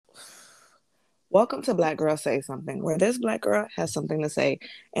Welcome to Black Girl Say Something, where this Black girl has something to say.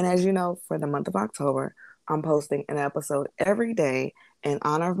 And as you know, for the month of October, I'm posting an episode every day in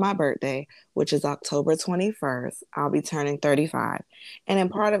honor of my birthday, which is October 21st. I'll be turning 35. And in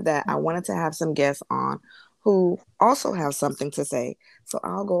part of that, I wanted to have some guests on who also have something to say. So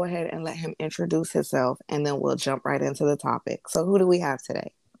I'll go ahead and let him introduce himself, and then we'll jump right into the topic. So, who do we have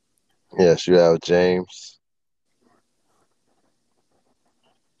today? Yes, you have James.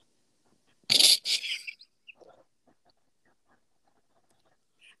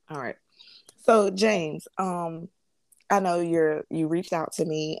 All right. So, James, I know you reached out to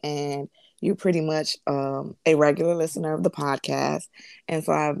me and you're pretty much a regular listener of the podcast, and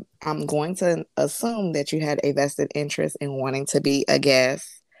so I'm going to assume that you had a vested interest in wanting to be a guest,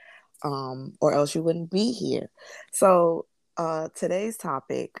 or else you wouldn't be here. So today's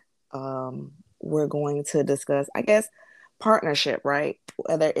topic, we're going to discuss, I guess, partnership, right?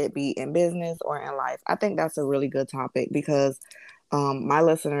 Whether it be in business or in life. I think that's a really good topic because my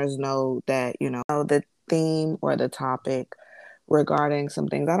listeners know that, the theme or the topic regarding some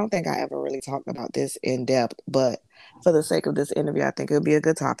things. I don't think I ever really talked about this in depth, but for the sake of this interview, I think it would be a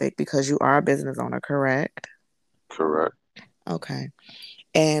good topic because you are a business owner, correct? Correct. Okay.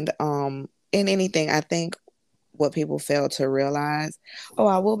 And in anything, I think what people fail to realize, oh,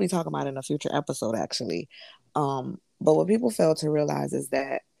 I will be talking about it in a future episode actually. But what people fail to realize is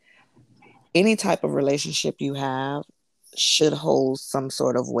that any type of relationship you have should hold some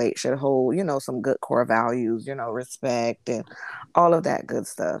sort of weight, should hold, some good core values, respect and all of that good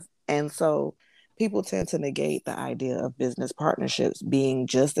stuff. And so people tend to negate the idea of business partnerships being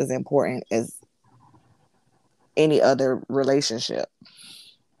just as important as any other relationship.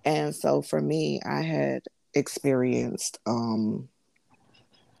 And so for me, I had experienced, a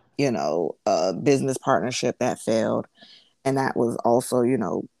business partnership that failed. And that was also,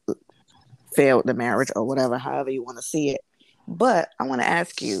 failed the marriage or whatever, however you want to see it. But I want to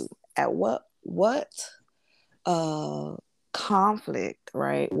ask you, at what uh conflict,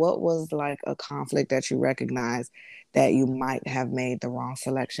 right? What was like a conflict that you recognize that you might have made the wrong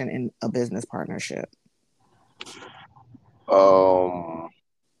selection in a business partnership? Um,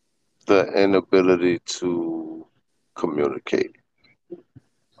 the inability to communicate.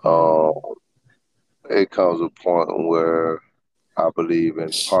 Um, Mm, it comes a point where I believe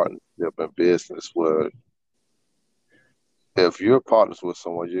in partnership and business where if you're partners with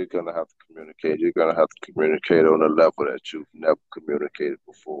someone, you're gonna have to communicate. You're gonna have to communicate on a level that you've never communicated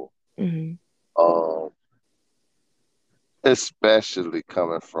before. mm-hmm, Um, especially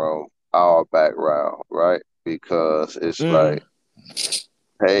coming from our background, right? Because it's mm, like,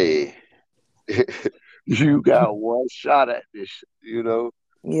 hey, you got one shot at this, like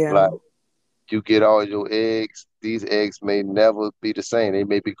yeah, you get all your eggs. These eggs may never be the same. They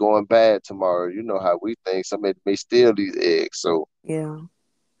may be going bad tomorrow. You know how we think. Somebody may steal these eggs. So yeah,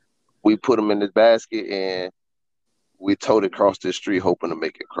 we put them in this basket and we tote it across the street hoping to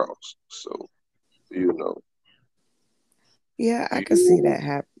make it cross. So, you know, yeah. I could see you that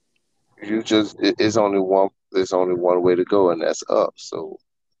happen. it's only one way to go and that's up. So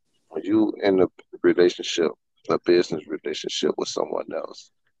when you in a relationship, a business relationship with someone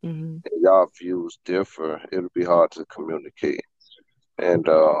else, Mm-hmm. and y'all views differ, it'll be hard to communicate. And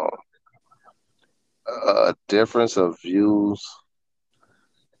a difference of views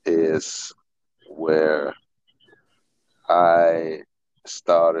is where I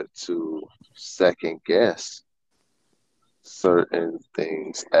started to second guess certain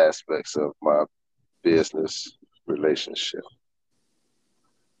things, aspects of my business relationship.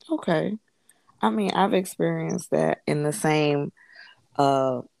 Okay. I mean, I've experienced that in the same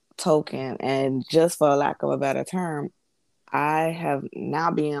uh token, and just for lack of a better term, I have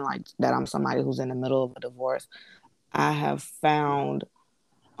now being like that I'm somebody who's in the middle of a divorce. I have found,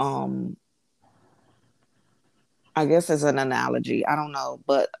 um I guess as an analogy, I don't know,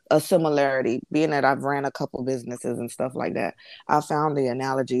 but a similarity, being that I've ran a couple businesses and stuff like that, I found the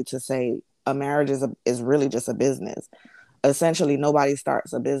analogy to say a marriage is really just a business. Essentially, nobody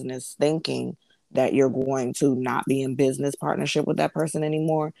starts a business thinking that you're going to not be in business partnership with that person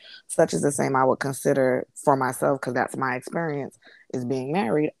anymore. Such as the same I would consider for myself, because that's my experience is being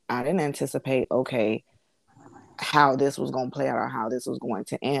married. I didn't anticipate, okay, how this was going to play out or how this was going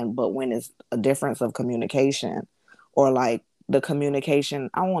to end. But when it's a difference of communication or like the communication,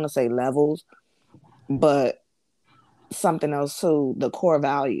 I don't want to say levels, but something else too, the core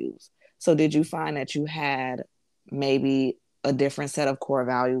values. So did you find that you had maybe a different set of core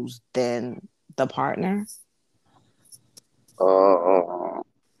values than the partner? Uh,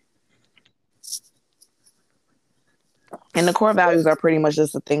 And the core values are pretty much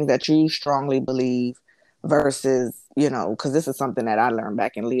just the things that you strongly believe versus, because this is something that I learned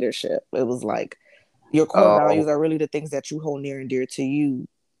back in leadership. It was like your core Um, values are really the things that you hold near and dear to you,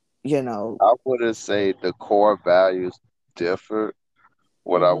 you know. I wouldn't say the core values differ.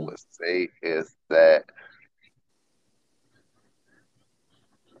 What I Hmm. would say is that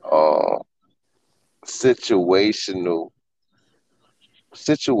uh, situational,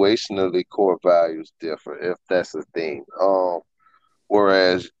 situationally core values differ, if that's a thing.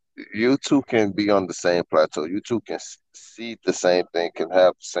 Whereas you two can be on the same plateau, you two can see the same thing, can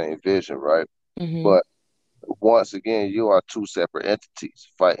have the same vision, right? Hmm. But once again, you are two separate entities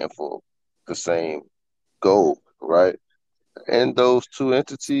fighting for the same goal, right? In those two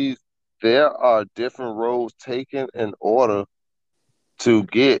entities, there are different roads taken in order to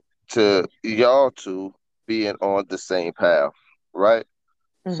get to y'all two being on the same path, right?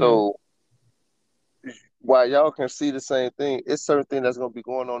 Hmm. So while y'all can see the same thing, it's certain thing that's gonna be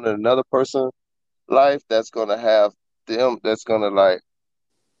going on in another person's life that's gonna have them that's gonna like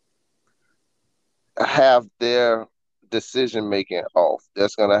have their decision making off.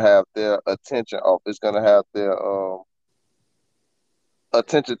 That's gonna have their attention off. It's gonna have their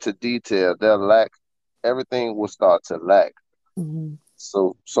attention to detail. Their lack, everything will start to lack, Hmm.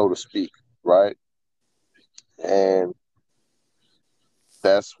 so to speak, right? And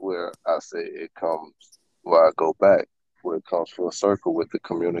that's where I say it comes. Where I go back, where it comes full circle with the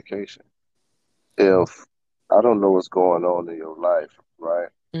communication. If I don't know what's going on in your life, right?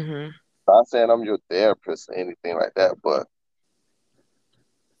 Hmm. Not saying I'm your therapist or anything like that, but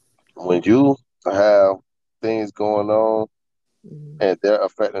when you have things going on Hmm. and they're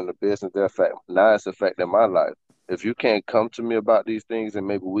affecting the business, now it's affecting my life. If you can't come to me about these things and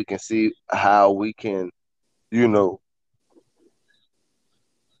maybe we can see how we can, you know,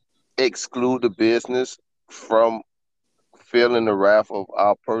 exclude the business from feeling the wrath of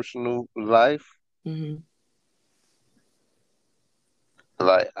our personal life, Hmm.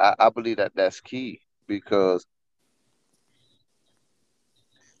 like I believe that that's key because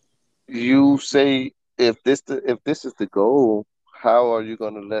you say if this is the goal, how are you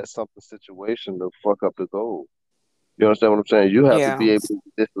going to let something situation to fuck up the goal? You understand what I'm saying? You have to Yeah. be able to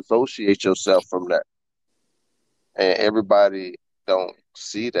disassociate yourself from that. And everybody don't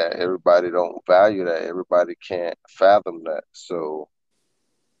see that. Everybody don't value that. Everybody can't fathom that. So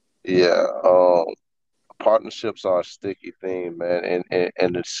yeah, partnerships are a sticky thing, man,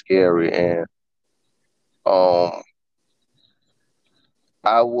 and it's scary. And um,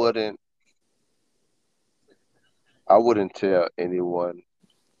 I wouldn't I wouldn't tell anyone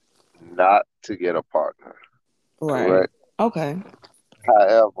not to get a partner. Right. Correct. Okay.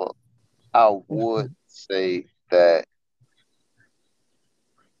 However, I would Mhm. say that,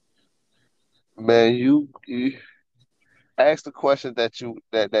 man, you ask the question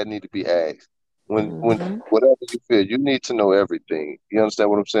that need to be asked. When Mhm. whatever you feel, you need to know everything. You understand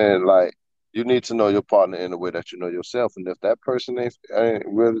what I'm saying? Like you need to know your partner in the way that you know yourself. And if that person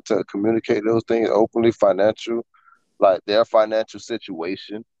ain't willing to communicate those things openly, financial, like their financial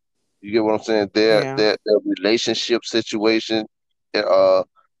situation, you get what I'm saying? Yeah. Their relationship situation, uh,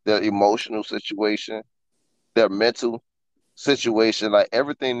 their emotional situation, their mental situation, like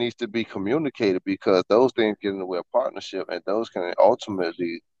everything needs to be communicated because those things get in the way of partnership and those can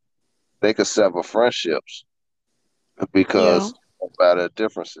ultimately they could sever friendships Yeah. because of our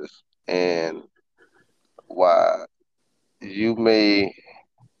differences. And why you may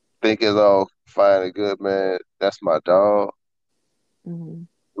think it's all fine and good, man, that's my dog. Mhm.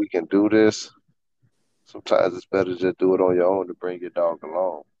 We can do this. Sometimes it's better to just do it on your own to bring your dog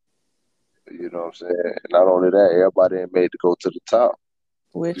along. You know what I'm saying? Not only that, everybody ain't made to go to the top.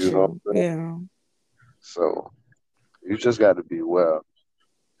 With You know you. what I'm saying? Yeah. So you just got to be well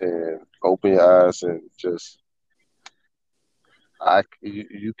and open your eyes and just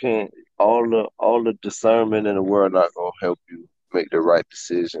you can't all the discernment in the world not gonna help you make the right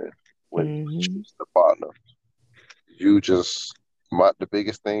decision when you Mhm. choose the partner. You just the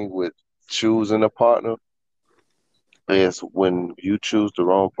biggest thing with choosing a partner is when you choose the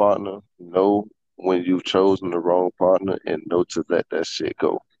wrong partner, know when you've chosen the wrong partner and know to let that shit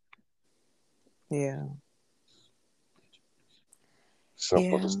go. Yeah.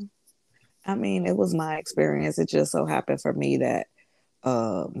 Simple Yeah. as I mean, it was my experience. It just so happened for me that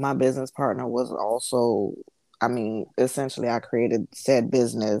my business partner was also, I mean, essentially I created said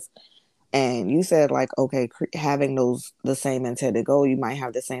business. And you said like, okay, having those the same intended goal, you might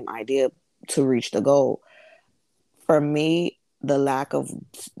have the same idea to reach the goal. For me, the lack of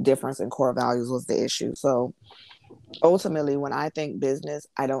difference in core values was the issue. So ultimately, when I think business,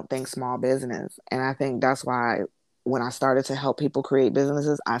 I don't think small business. And I think that's why when I started to help people create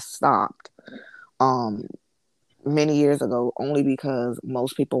businesses, I stopped um many years ago, only because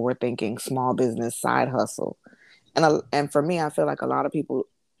most people were thinking small business side hustle. And for me, I feel like a lot of people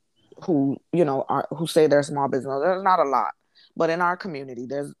who, are, who say they're small business, there's not a lot, but in our community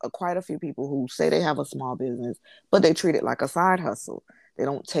there's quite a few people who say they have a small business, but they treat it like a side hustle. They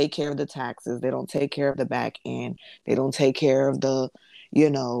don't take care of the taxes, they don't take care of the back end, they don't take care of the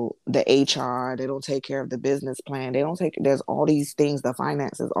HR, they don't take care of the business plan, they don't take, there's all these things, the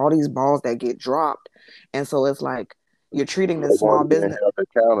finances, all these balls that get dropped. And so it's like you're treating No this small one's being business. held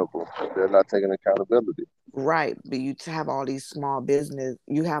accountable. They're not taking accountability. Right. But you have all these small businesses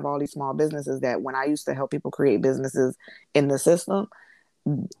that when I used to help people create businesses in the system,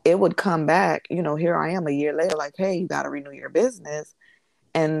 it would come back, here I am a year later, like, hey, you got to renew your business.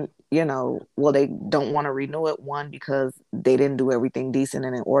 And, well, they don't want to renew it. One, because they didn't do everything decent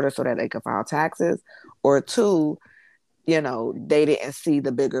and in order so that they could file taxes. Or two, they didn't see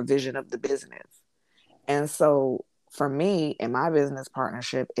the bigger vision of the business. And so for me, in my business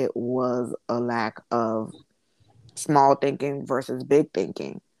partnership, it was a lack of small thinking versus big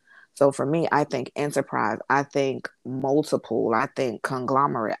thinking. So for me, I think enterprise, I think multiple, I think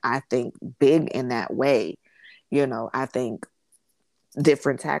conglomerate, I think big in that way. I think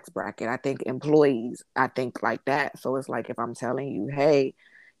different tax bracket, I think employees, I think like that. So it's like if I'm telling you, hey,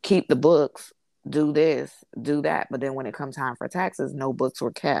 keep the books, do this, do that. But then when it comes time for taxes, no books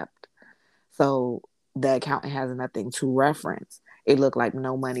were kept. So the accountant has nothing to reference. It looked like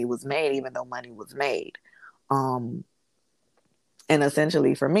no money was made, even though money was made. Um, and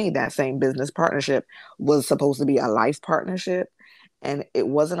essentially, for me, that same business partnership was supposed to be a life partnership. And it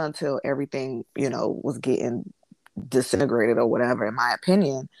wasn't until everything, was getting disintegrated or whatever, in my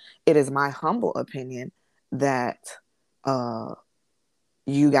opinion, it is my humble opinion that uh,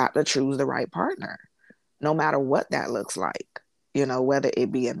 you got to choose the right partner, no matter what that looks like, whether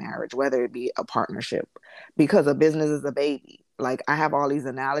it be a marriage, whether it be a partnership, because a business is a baby. Like I have all these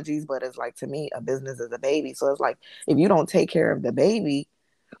analogies, but it's like to me, a business is a baby. So it's like if you don't take care of the baby,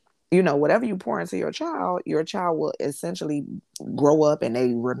 whatever you pour into your child will essentially grow up and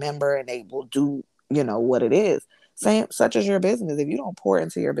they remember and they will do, what it is. Same such as your business. If you don't pour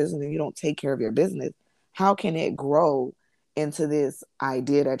into your business and you don't take care of your business, how can it grow into this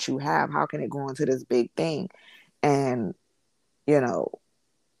idea that you have? How can it grow into this big thing? And, you know,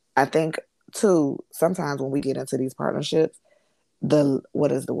 I think too, sometimes when we get into these partnerships,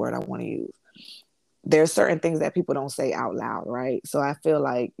 what is the word I want to use? There's certain things that people don't say out loud, right? So I feel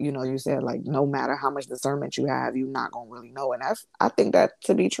like, you said like no matter how much discernment you have, you're not gonna really know. And I think that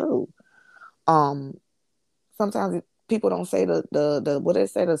to be true. Um Sometimes people don't say the what they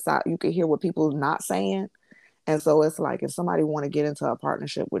say, the side, you can hear what people not saying. And so it's like if somebody want to get into a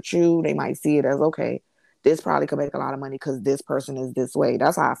partnership with you, they might see it as okay, this probably could make a lot of money because this person is this way.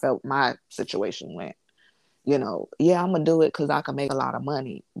 That's how I felt my situation went. Yeah, I'm gonna do it because I can make a lot of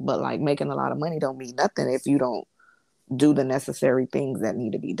money. But like making a lot of money don't mean nothing if you don't do the necessary things that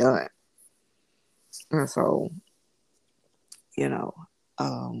need to be done. And so, you know,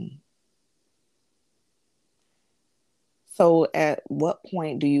 um, so at what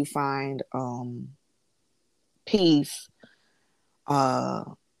point do you find peace uh,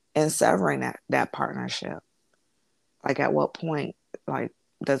 in severing that partnership? Like, at what point, like,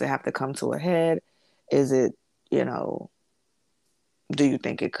 does it have to come to a head? Is it, you know, do you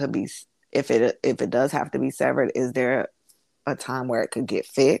think it could be, if it does have to be severed, is there a time where it could get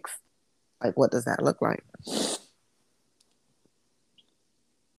fixed? Like, what does that look like?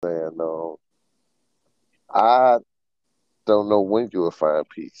 And I don't know when you will find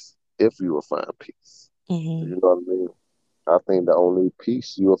peace, if you will find peace. Mm-hmm. You know what I mean? I think the only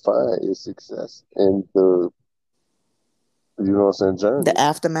peace you will find is success in the, you know what I'm saying, The journey.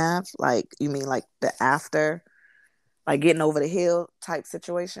 aftermath, like you mean like the after, like getting over the hill type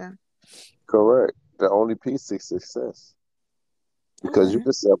situation? Correct. The only peace is success. All Because you right.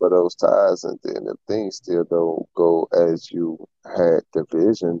 can sever those ties, and then if things still don't go as you had the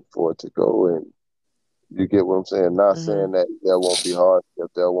vision for it to go, and you get what I'm saying. Not Mm-hmm. saying that there won't be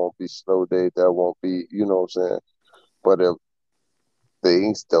hardship, there won't be slow days, there won't be, you know what I'm saying. But if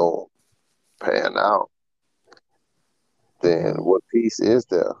things don't pan out, then Mm-hmm. what peace is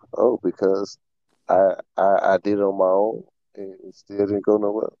there? Oh, because I did it on my own and it still didn't go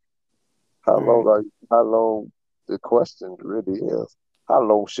nowhere. How long Right. are you, how long, the question really is, how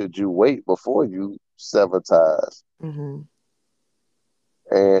long should you wait before you sever ties? Mm-hmm.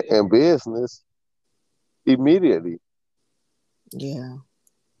 And in business, immediately. Yeah.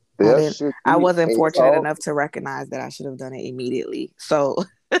 I There didn't. should I be wasn't a fortunate talk. enough to recognize that I should have done it immediately. So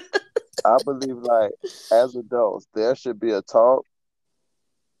I believe like as adults, there should be a talk,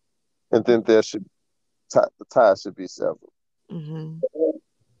 and then there should the tie should be severed Hmm.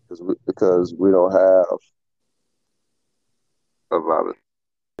 because we don't have a lot of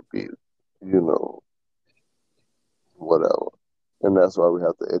people, you know, whatever, and that's why we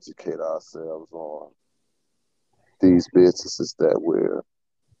have to educate ourselves on these businesses that we're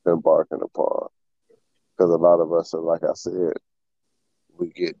embarking upon. Because a lot of us are, like I said, we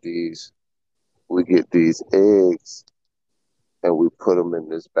get these we get these eggs and we put them in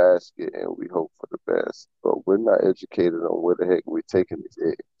this basket and we hope for the best. But we're not educated on where the heck we're taking these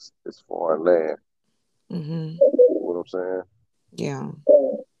eggs. It's foreign land. Hmm. You know what I'm saying? Yeah.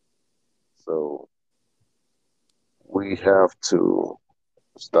 So we have to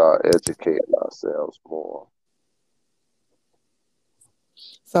start educating ourselves more.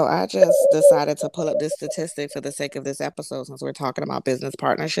 So I just decided to pull up this statistic for the sake of this episode since we're talking about business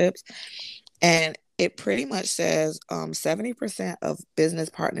partnerships. And it pretty much says 70% of business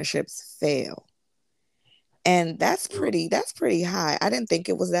partnerships fail. And that's pretty high. I didn't think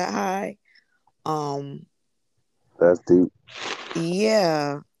it was that high. Um That's deep.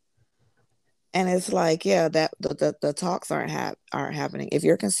 yeah, and it's like, yeah, that the talks aren't happening. If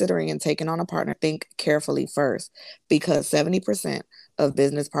you're considering and taking on a partner, think carefully first because 70% of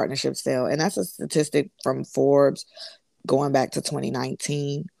business partnerships fail. And that's a statistic from Forbes going back to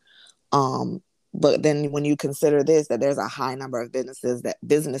 2019. Um, but then when you consider this, that there's a high number of businesses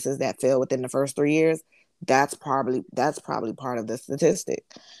that fail within the first 3 years, that's probably part of the statistic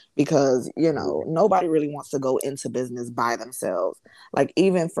because nobody really wants to go into business by themselves. Like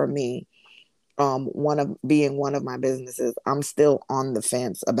even for me, one of my businesses, I'm still on the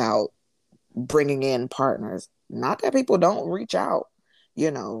fence about bringing in partners. Not that people don't reach out, you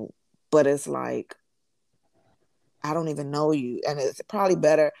know, but it's like I don't even know you, and it's probably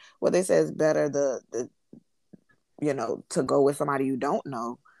better. What they say is better to go with somebody you don't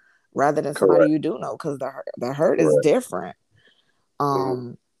know rather than somebody Correct. you do know because the hurt is Correct. different. Mm-hmm.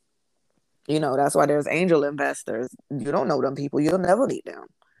 Um, that's why there's angel investors. You don't know them people, you'll never meet them.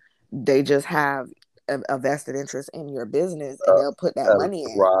 They just have a vested interest in your business, and they'll put that money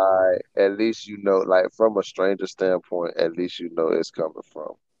in. Right. At least you know, like from a stranger standpoint, at least you know it's coming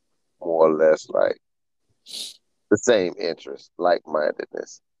from more or less like the same interest, like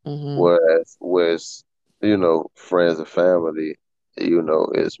mindedness. Hmm. Whereas, friends and family,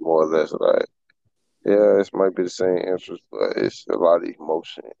 it's more or less like, yeah, it might be the same interest, but it's a lot of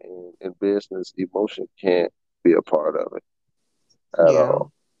emotion. And in business, emotion can't be a part of it at Yeah.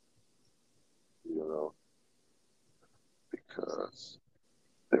 all, you know, because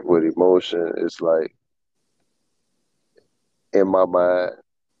with emotion, it's like in my mind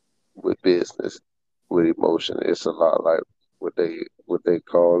with business, with emotion, it's a lot like what they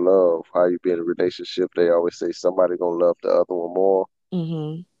call love. How you be in a relationship, they always say somebody gonna love the other one more.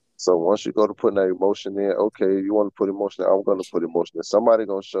 Hmm. So once you go to putting that emotion in, okay, you want to put emotion in, I'm gonna put emotion in. Somebody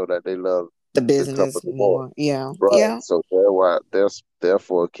gonna show that they love The the business company more. more. Yeah. Right. Yeah. So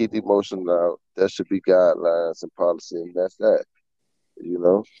therefore keep the emotion out. There should be guidelines and policy, and that's that. You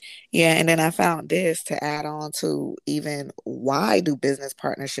know? Yeah. And then I found this to add on to even why do business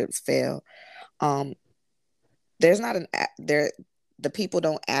partnerships fail. Um, there's not an there the people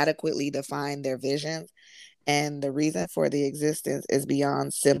don't adequately define their visions, and the reason for the existence is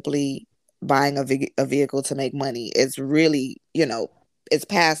beyond simply buying a vehicle to make money. It's really, it's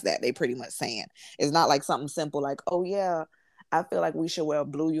past that. They pretty much saying it's not like something simple like, oh yeah, I feel like we should wear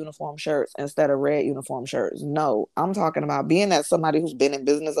blue uniform shirts instead of red uniform shirts. No, I'm talking about being that somebody who's been in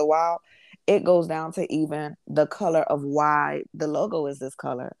business a while. It goes down to even the color of why the logo is this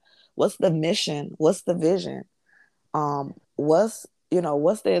color. What's the mission? What's the vision? What's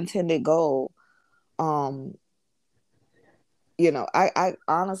the intended goal? um I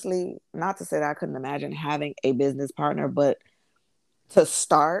honestly, not to say that I couldn't imagine having a business partner, but to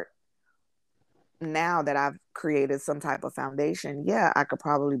start, now that I've created some type of foundation, yeah, I could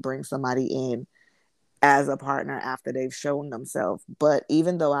probably bring somebody in as a partner after they've shown themselves. But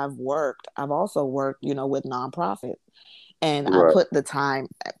even though I've also worked, with nonprofit, and I Right.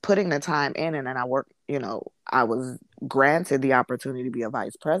 putting the time in, and then I was granted the opportunity to be a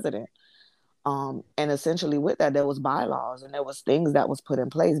vice president. And essentially with that, there was bylaws and there was things that was put in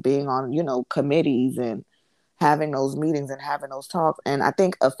place, being on, committees and having those meetings and having those talks. And I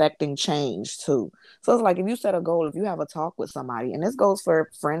think affecting change too. So it's like, if you set a goal, if you have a talk with somebody, and this goes for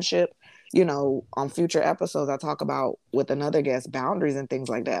friendship, on future episodes, I talk about with another guest boundaries and things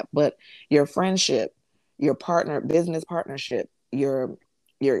like that. But your friendship, your business partnership, your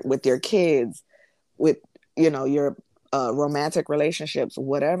with your kids, with your romantic relationships,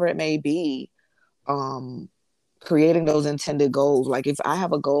 whatever it may be, um, creating those intended goals. Like if I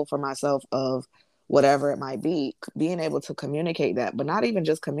have a goal for myself of whatever it might be, being able to communicate that, but not even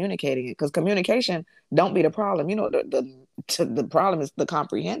just communicating it, because communication don't be the problem. You know, the problem is the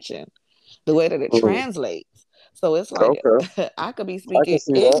comprehension, the way that it Mm. translates. So it's like Okay, I could be I can speaking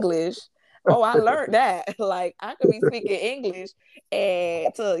see that. English. Oh, I learned that. Like I could be speaking English,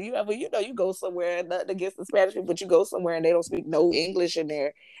 and to you ever, you go somewhere, nothing against the Spanish people, but you go somewhere and they don't speak no English in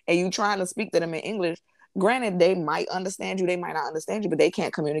there, and you trying to speak to them in English. Granted, they might understand you, they might not understand you, but they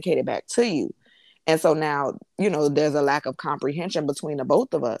can't communicate it back to you. And so now, there's a lack of comprehension between the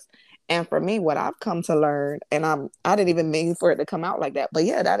both of us. And for me, what I've come to learn, and I didn't even mean for it to come out like that, but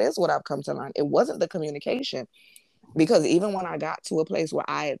yeah, that is what I've come to learn. It wasn't the communication, because even when I got to a place where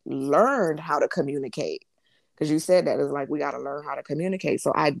I learned how to communicate, because you said that it's like we got to learn how to communicate.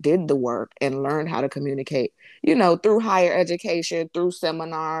 So I did the work and learned how to communicate, through higher education, through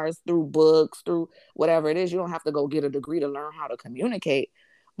seminars, through books, through whatever it is. You don't have to go get a degree to learn how to communicate.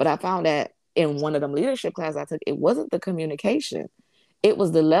 But I found that in one of them leadership classes I took, it wasn't the communication, it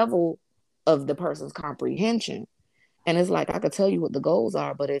was the level of the person's comprehension. And it's like I could tell you what the goals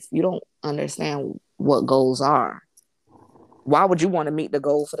are, but if you don't understand what goals are, why would you want to meet the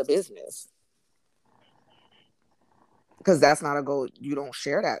goal for the business? Because that's not a goal. You don't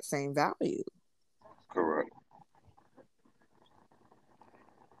share that same value. Correct.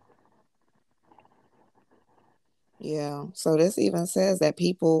 Yeah. So this even says that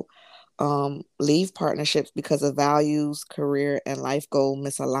people leave partnerships because of values, career, and life goal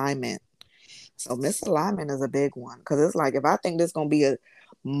misalignment. So misalignment is a big one, because it's like if I think this is gonna be a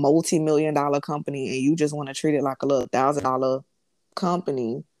multi-million-dollar company and you just want to treat it like a little $1,000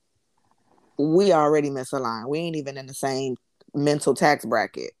 company, we already misaligned. We ain't even in the same mental tax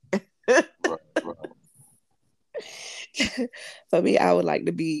bracket. Right, right. For me, I would like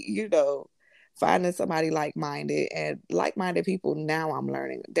to be, finding somebody like-minded, and like-minded people, now I'm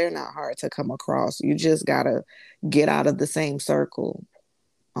learning, they're not hard to come across. You just gotta get out of the same circle.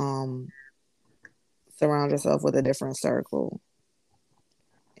 Um, Surround yourself with a different circle,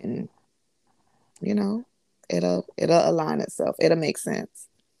 and you know, it'll align itself. It'll make sense.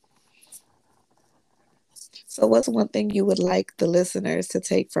 So what's one thing you would like the listeners to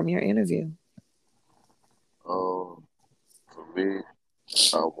take from your interview? Um, for me,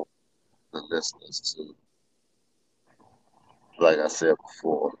 I want the listeners to, like I said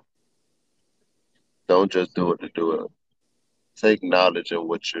before, don't just do it to do it. Take knowledge of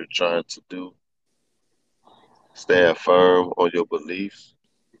what you're trying to do. Stand firm on your beliefs.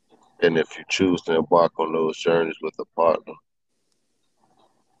 And if you choose to embark on those journeys with a partner,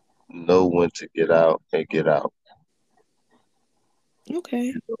 know when to get out and get out.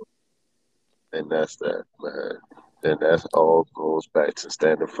 Okay. And that's that, man. And that's all goes back to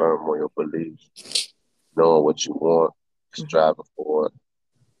standing firm on your beliefs, knowing what you want, Mhm. striving for it,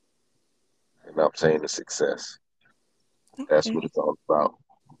 and obtaining success. That's Okay. what it's all about.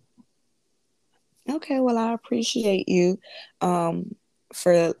 Okay, well, I appreciate you um,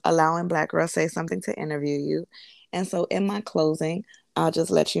 for allowing Black Girl Say Something to interview you. And so, in my closing, I'll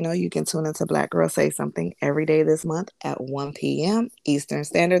just let you know you can tune into Black Girl Say Something every day this month at 1 p.m. Eastern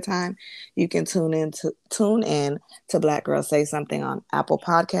Standard Time. You can tune in to Black Girl Say Something on Apple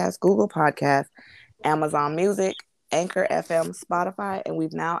Podcasts, Google Podcasts, Amazon Music, Anchor FM, Spotify, and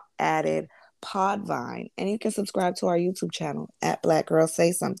we've now added Podvine. And you can subscribe to our YouTube channel at Black Girl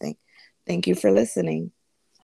Say Something. Thank you for listening.